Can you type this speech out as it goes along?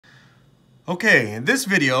Okay, in this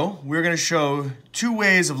video, we're going to show two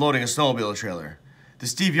ways of loading a snowmobile trailer. The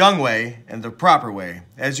Steve Young way and the proper way.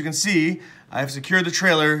 As you can see, I've secured the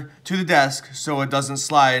trailer to the desk so it doesn't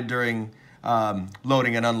slide during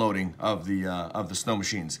loading and unloading of the snow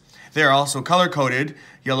machines. They are also color-coded,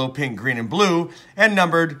 yellow, pink, green, and blue, and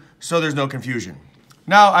numbered so there's no confusion.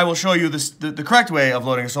 Now I will show you the correct way of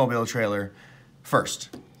loading a snowmobile trailer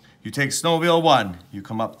first. You take snowmobile 1, you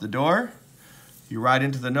come up the door, you ride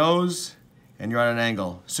into the nose, and you're at an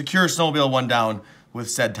angle. Secure snowmobile 1 down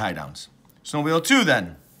with said tie downs. Snowmobile 2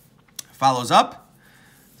 then follows up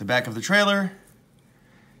the back of the trailer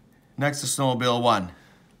next to snowmobile 1.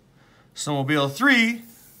 Snowmobile 3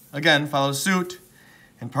 again follows suit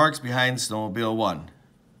and parks behind snowmobile 1.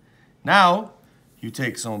 Now you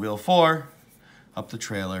take snowmobile 4 up the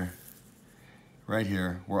trailer right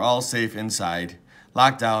here. We're all safe inside,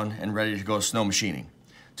 locked down and ready to go snow machining.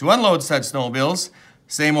 To unload said snowmobiles,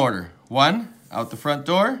 same order. 1, out the front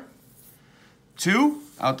door. 2,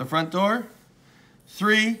 out the front door.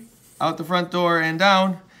 3, out the front door and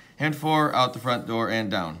down. And 4, out the front door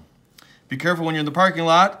and down. Be careful when you're in the parking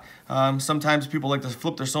lot. Sometimes people like to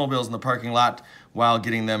flip their snowmobiles in the parking lot while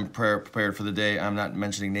getting them prepared for the day. I'm not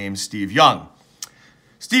mentioning names. Steve Young.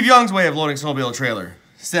 Steve Young's way of loading snowmobile trailer.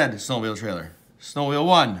 Said snowmobile trailer. Snowmobile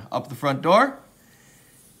 1, up the front door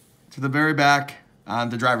to the very back on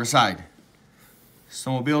the driver's side.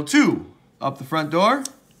 Snowmobile 2, up the front door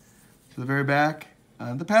to the very back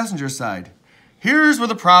on the passenger side. Here's where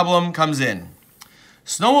the problem comes in.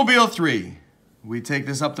 Snowmobile 3, we take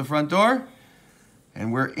this up the front door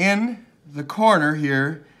and we're in the corner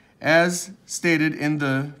here as stated in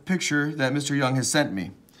the picture that Mr. Young has sent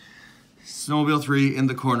me. Snowmobile 3 in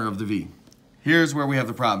the corner of the V. Here's where we have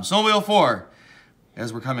the problem. Snowmobile 4,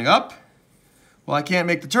 as we're coming up, well, I can't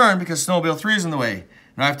make the turn because snowmobile 3 is in the way.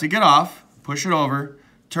 Now I have to get off, push it over,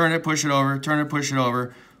 turn it, push it over, turn it, push it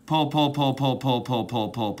over, pull, pull, pull, pull, pull, pull, pull,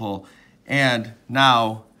 pull, pull. And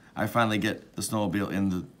now I finally get the snowmobile in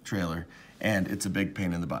the trailer and it's a big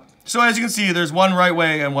pain in the butt. So as you can see, there's one right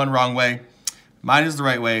way and one wrong way. Mine is the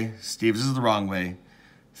right way, Steve's is the wrong way.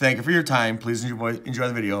 Thank you for your time. Please enjoy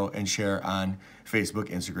the video and share on Facebook,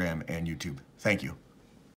 Instagram, and YouTube. Thank you.